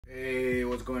Hey,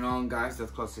 what's going on, guys?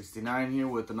 That's Club 69 here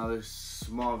with another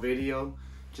small video.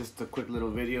 Just a quick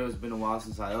little video. It's been a while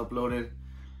since I uploaded.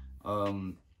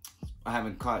 I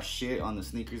haven't caught shit on the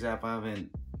sneakers app. I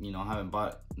haven't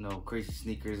bought no crazy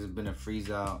sneakers. It's been a freeze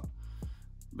out.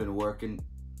 Been working,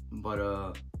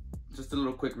 but just a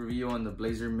little quick review on the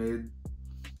Blazer Mid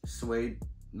Suede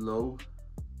Low.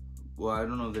 Well, I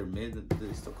don't know if they're mid.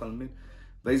 They still call them mid.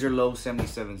 Blazer Low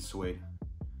 77 Suede.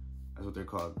 That's what they're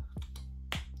called.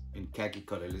 In khaki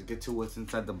color. Let's get to what's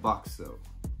inside the box though.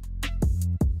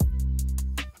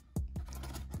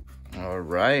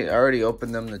 Alright, I already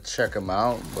opened them to check them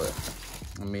out, but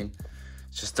I mean,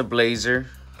 it's just a blazer.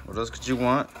 What else could you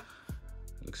want?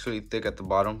 It looks really thick at the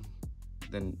bottom,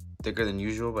 then thicker than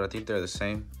usual, but I think they're the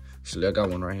same. Actually, I got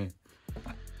one right here.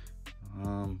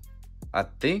 I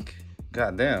think,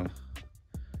 goddamn.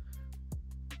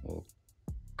 Well,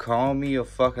 call me a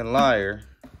fucking liar.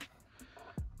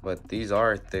 But these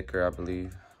are thicker, I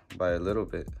believe, by a little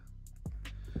bit.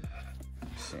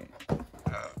 Let's see.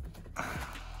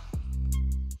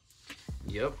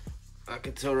 Yep, I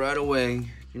can tell right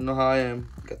away. You know how I am.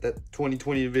 Got that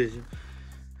 20/20 vision.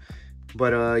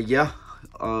 But yeah,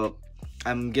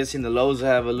 I'm guessing the lows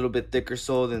have a little bit thicker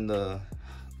sole than the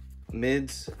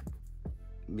mids,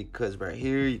 because right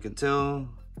here you can tell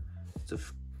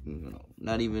it's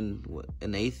not even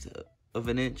an eighth of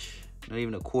an inch, not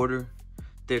even a quarter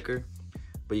thicker,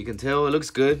 but you can tell it looks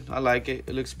good. I like it.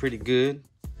 It looks pretty good.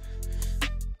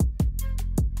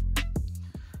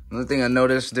 Another thing I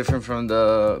noticed different from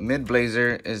the mid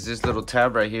blazer is this little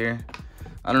tab right here.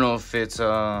 I don't know if it's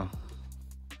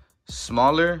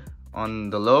smaller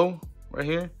on the low right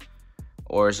here,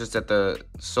 or it's just that the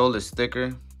sole is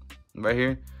thicker right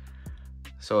here,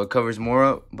 so it covers more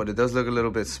up, but it does look a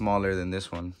little bit smaller than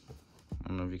this one. I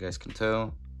don't know if you guys can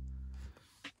tell.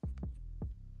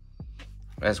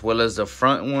 As well as the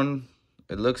front one,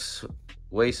 it looks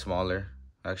way smaller,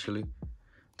 actually.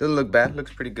 Doesn't look bad,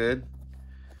 looks pretty good.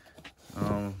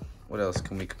 What else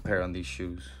can we compare on these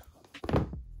shoes?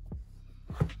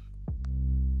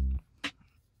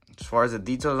 As far as the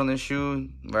details on this shoe,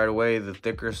 right away, the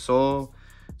thicker sole.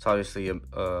 It's obviously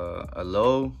a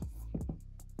low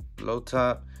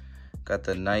top. Got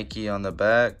the Nike on the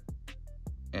back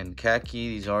and khaki.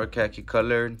 These are khaki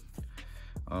colored.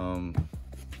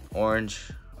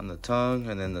 Orange on the tongue,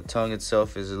 and then the tongue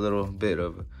itself is a little bit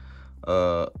of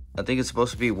I think it's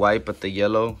supposed to be white, but the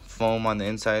yellow foam on the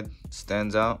inside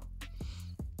stands out.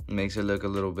 It makes it look a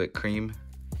little bit cream.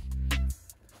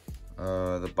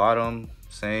 The bottom,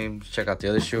 same. Check out the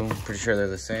other shoe. I'm pretty sure they're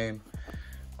the same.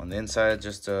 On the inside,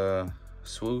 just a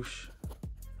swoosh.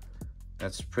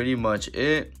 That's pretty much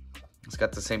it. It's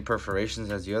got the same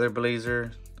perforations as the other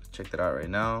blazer. Check that out right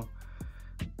now.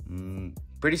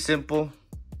 Pretty simple.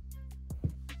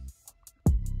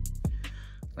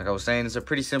 Like I was saying, it's a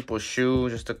pretty simple shoe.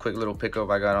 Just a quick little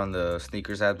pickup I got on the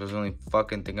sneakers app. It was the only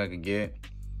fucking thing I could get.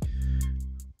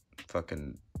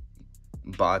 Fucking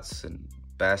bots and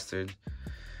bastards.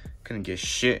 Couldn't get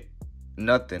shit.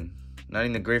 Nothing. Not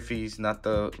even the Griffies, not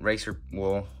the Racer.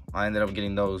 Well, I ended up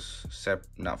getting those, except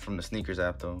not from the sneakers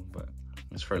app though, but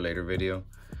it's for a later video.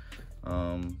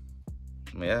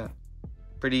 Yeah.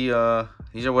 Pretty,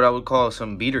 these are what I would call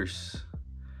some beaters.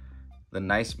 The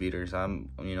nice beaters.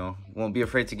 Won't be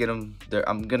afraid to get them.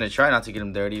 I'm gonna try not to get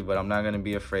them dirty, but I'm not gonna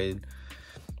be afraid.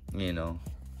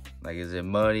 Like, is it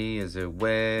muddy? Is it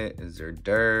wet? Is there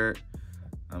dirt?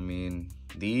 I mean,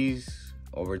 these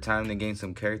over time they gain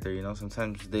some character.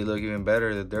 Sometimes they look even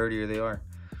better the dirtier they are.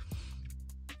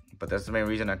 But that's the main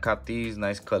reason I caught these.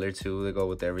 Nice color too. They go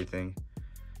with everything.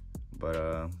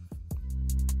 But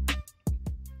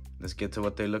let's get to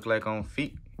what they look like on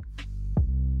feet.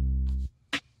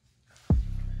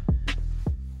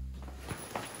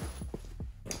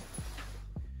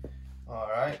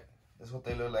 Alright, that's what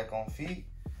they look like on feet.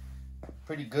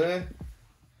 Pretty good.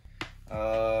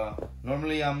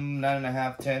 Normally I'm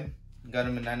 9.5, 10. Got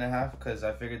them at 9.5 because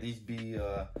I figured these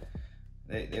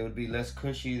they would be less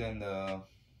cushy than the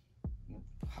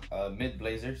mid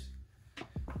blazers.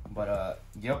 But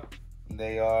yep,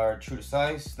 they are true to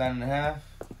size, 9.5.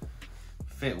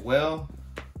 Fit well.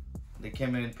 They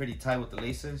came in pretty tight with the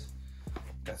laces.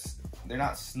 They're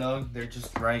not snug, they're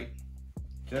just right.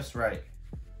 Just right.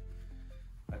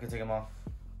 I can take them off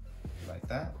like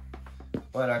that,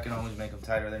 but I can always make them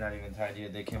tighter. They're not even tight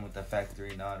yet. They came with the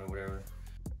factory knot or whatever.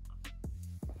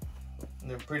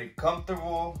 They're pretty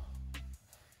comfortable.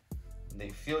 They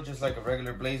feel just like a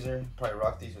regular blazer. Probably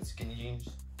rock these with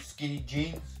skinny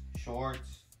jeans,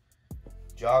 shorts,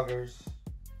 joggers,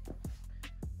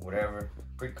 whatever.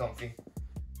 Pretty comfy.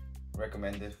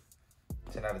 Recommended.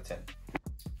 10 out of 10.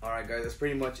 Alright guys, that's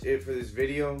pretty much it for this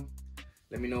video.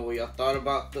 Let me know what y'all thought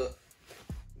about the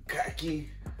khaki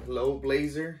low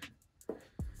blazer.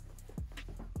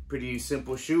 Pretty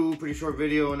simple shoe, pretty short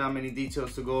video, not many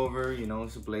details to go over. You know,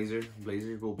 it's a blazer.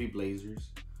 Blazers will be blazers.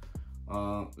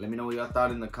 Let me know what y'all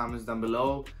thought in the comments down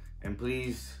below. And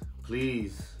please,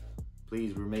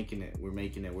 we're making it.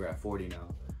 We're at 40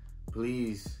 now.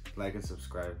 Please like and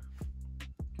subscribe.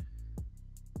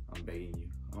 I'm begging you.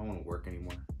 I don't want to work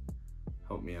anymore.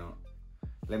 Help me out.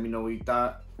 Let me know what you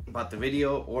thought about the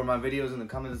video or my videos in the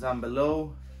comments down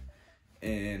below.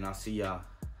 And I'll see y'all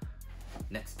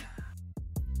next time.